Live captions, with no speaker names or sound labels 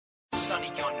Sunny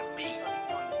on the beat.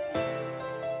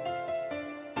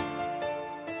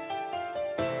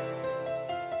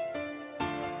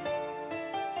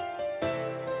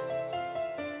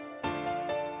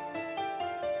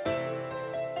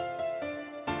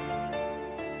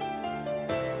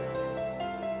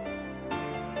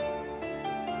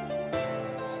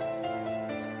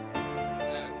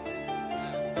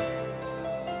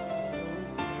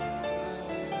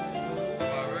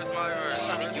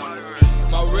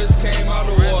 My wrist came out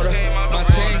of water, my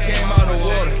chain came out of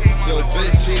water. Yo,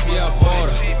 bitch, she be a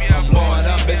border. I'm blowing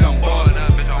up, bitch, I'm Boston.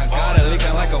 I got her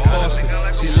licking like a Boston.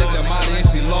 She licked her Molly and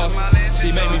she lost it.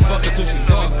 She made me fuck her till she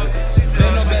exhausted.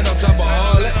 Bando, drop a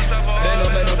harlot.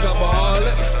 Bando, drop a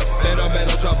harlot.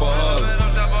 Bando, drop a harlot.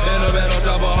 Bando,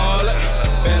 drop a harlot.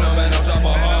 Bando, drop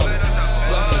a harlot.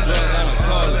 Plus the drug down the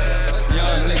toilet.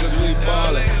 Young niggas, we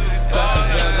ballin'. Plus the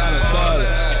drug down the toilet.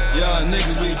 Young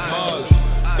niggas, we ballin'.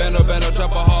 Bando,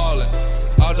 drop a harlot.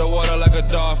 Out the water like a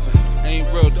dolphin. Ain't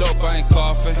real dope, I ain't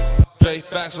coughing. Straight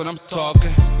facts when I'm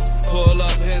talking. Pull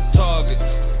up, hit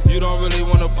targets. You don't really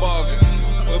wanna bargain.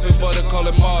 Whipping for the call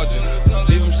it margin.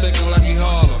 Leave him shaking like he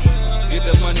Harlem. Get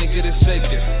the money, get it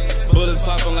shaking. Bullets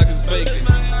popping like it's bacon.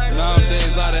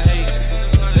 Nowadays, lot of hating.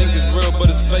 Think it's real, but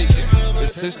it's faking.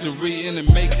 It's history in the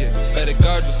making. Better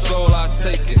guard your soul, I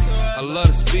take it. I love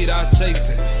the speed, I chase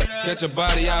it. Catch a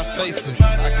body, I face it.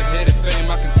 I can hit it, fame,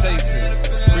 I can taste it.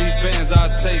 Free bands, I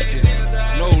take it.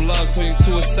 No love, turn you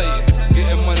to a Satan.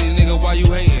 Getting money, nigga, why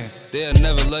you hating? They'll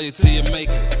never love you till you make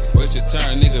it. Wait your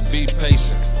turn, nigga, be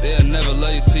patient. They'll never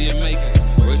love you till you make it.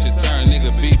 Wait your turn,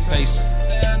 nigga, be patient.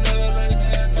 They'll never love you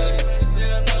till you make it.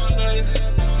 They'll never love you.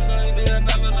 They'll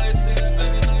never love you till you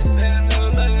make it. They'll never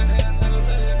love you.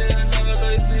 They'll never love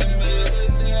you till you make it.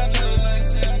 They'll never love you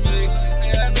till you make it.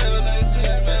 They'll never love you till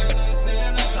you make it.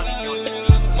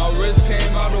 My wrist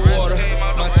came out of water,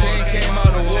 my chain came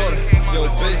out of water. Yo,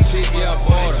 bitch, she be a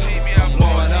boy.